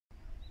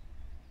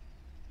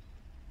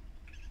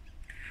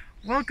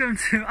Welcome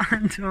to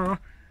Ando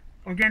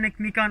Organic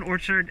Mikan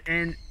Orchard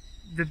in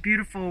the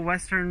beautiful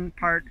western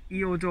part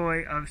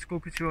Iodoi of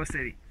Shikokuchuo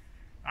City.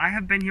 I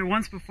have been here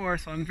once before,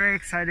 so I'm very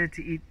excited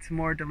to eat some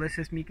more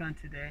delicious mikan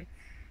today.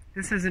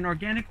 This is an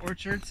organic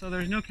orchard, so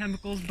there's no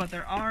chemicals, but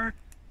there are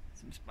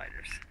some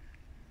spiders.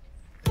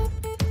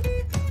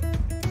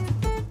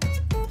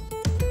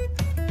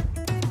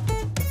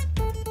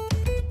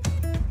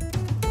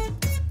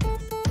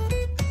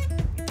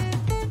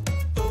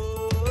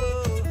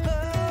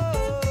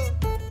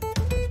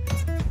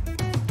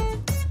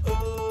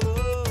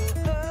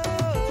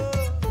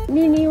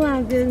身に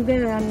は全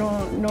然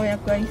農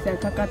薬は一切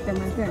かかってま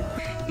せん。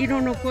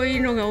色の濃い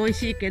のが美味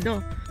しいけ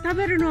ど、食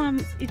べるのは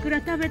いく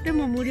ら食べて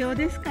も無料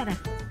ですから。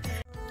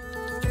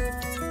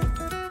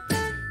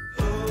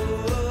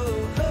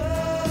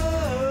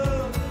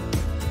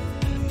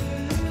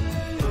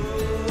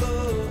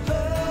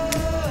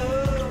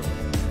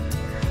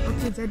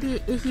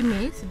Jadi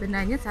Ehime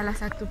sebenarnya salah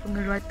satu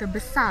pengeluar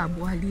terbesar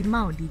buah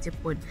limau di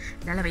Jepun.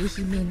 Dalam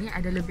Ehime ni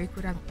ada lebih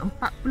kurang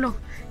 40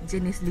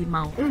 jenis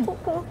limau.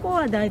 Koko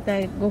wa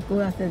daitai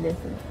gokuase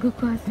desu.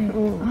 Gokuase.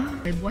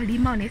 Buah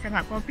limau ni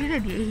sangat popular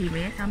di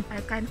Ehime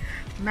sampaikan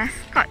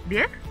maskot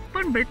dia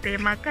pun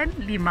bertemakan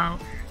limau.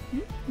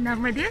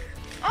 Nama dia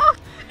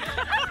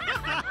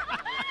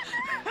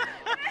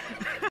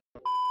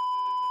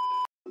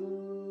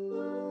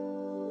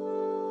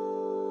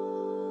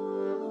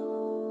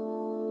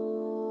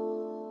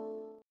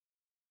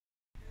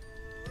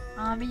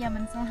bây giờ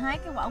mình sẽ hái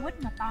cái quả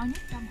quýt mà to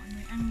nhất cho mọi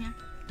người ăn nha.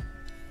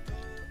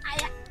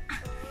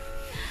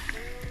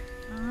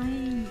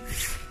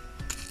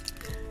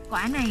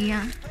 Quả này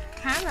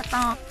khá là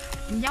to,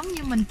 giống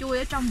như mình chui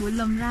ở trong bụi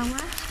lùm ra quá.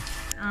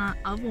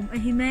 Ở vùng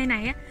Ehime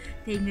này á,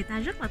 thì người ta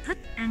rất là thích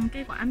ăn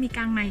cái quả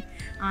mikan này.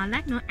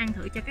 Lát nữa ăn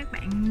thử cho các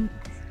bạn,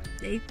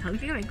 để thử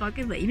cho các bạn coi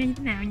cái vị nó như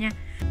thế nào nha.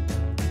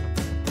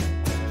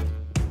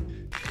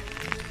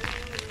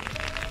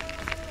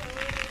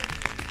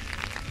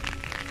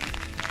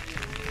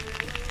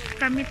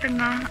 Kami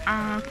tengah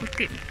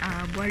kutip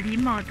buah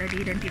limau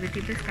tadi dan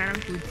tiba-tiba sekarang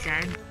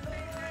hujan.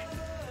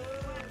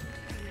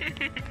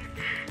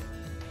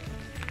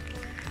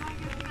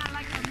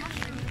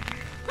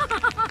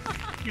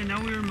 Yeah, now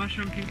we're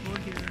mushroom people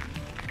here.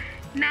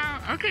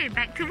 Now, okay,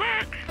 back to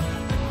work.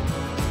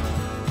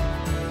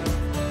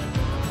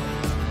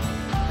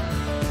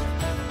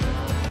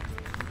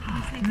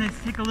 Let's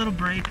take a little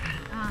break.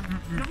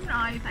 Đúng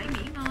rồi, phải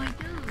nghỉ ngơi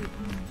chứ.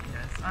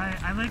 Yes,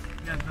 I like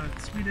the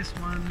sweetest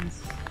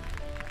ones,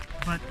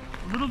 but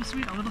a little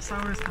sweet, a little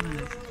sour is kind of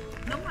nice.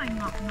 Đúng rồi,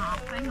 ngọt ngọt,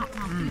 phải ngọt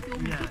ngọt chua chua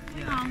một chút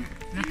đúng không?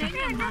 Chứ nếu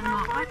như mà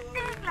ngọt quá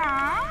tiếc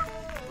là.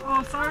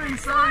 Oh, sorry.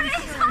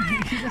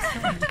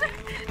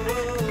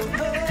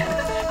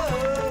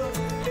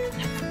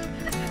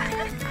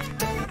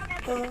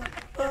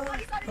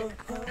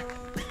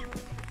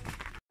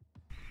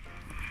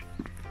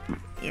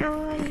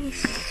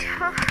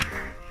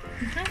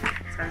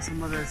 Try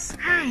some of this.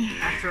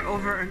 After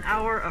over an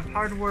hour of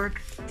hard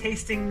work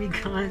tasting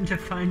mikan to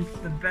find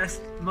the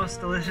best,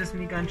 most delicious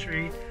mikan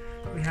tree,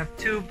 we have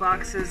 2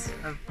 boxes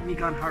of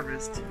mikan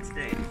harvest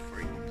today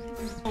for you.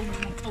 Một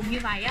thùng như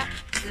vậy á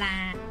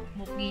là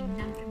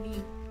 1.500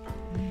 yen,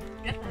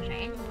 rất là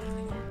rẻ cho mọi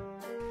người nha.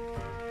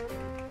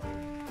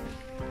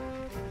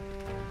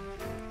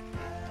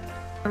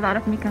 A lot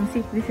of mikan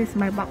seeds. This is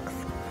my box.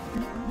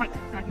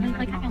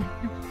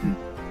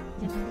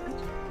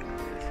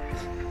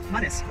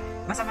 Manis.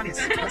 Masa manis.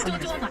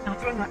 Chua ngọt ngọt.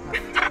 Chua ngọt.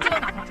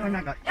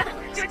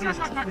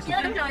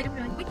 Đúng rồi.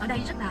 Quýt ở đây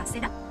rất là xe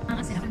đắt.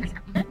 Xe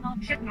đắt ngon.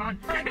 Rất ngon.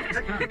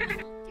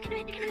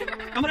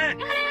 Come on.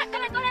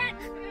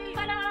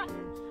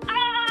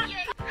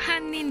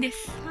 Hannin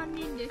desu.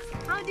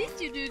 How did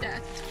you do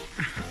that?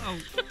 Oh,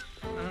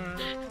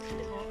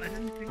 I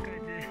didn't think I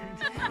did.